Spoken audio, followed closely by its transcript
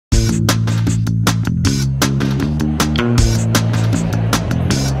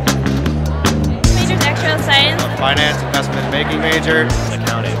banking major.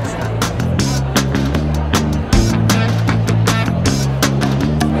 Accounting.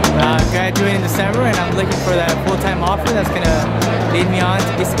 I'm graduating in December and I'm looking for that full-time offer that's going to lead me on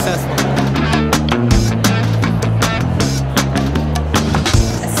to be successful.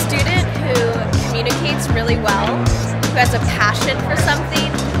 A student who communicates really well, who has a passion for something,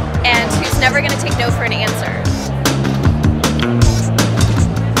 and who's never going to take no for an answer.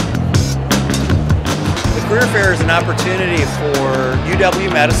 The Career Fair is an opportunity for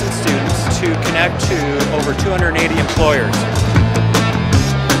UW-Madison students to connect to over 280 employers.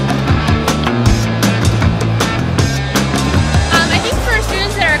 I think for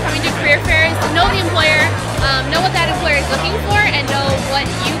students that are coming to career fairs, know the employer, know what that employer is looking for, and know what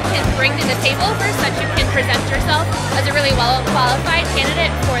you can bring to the table first, so that you can present yourself as a really well qualified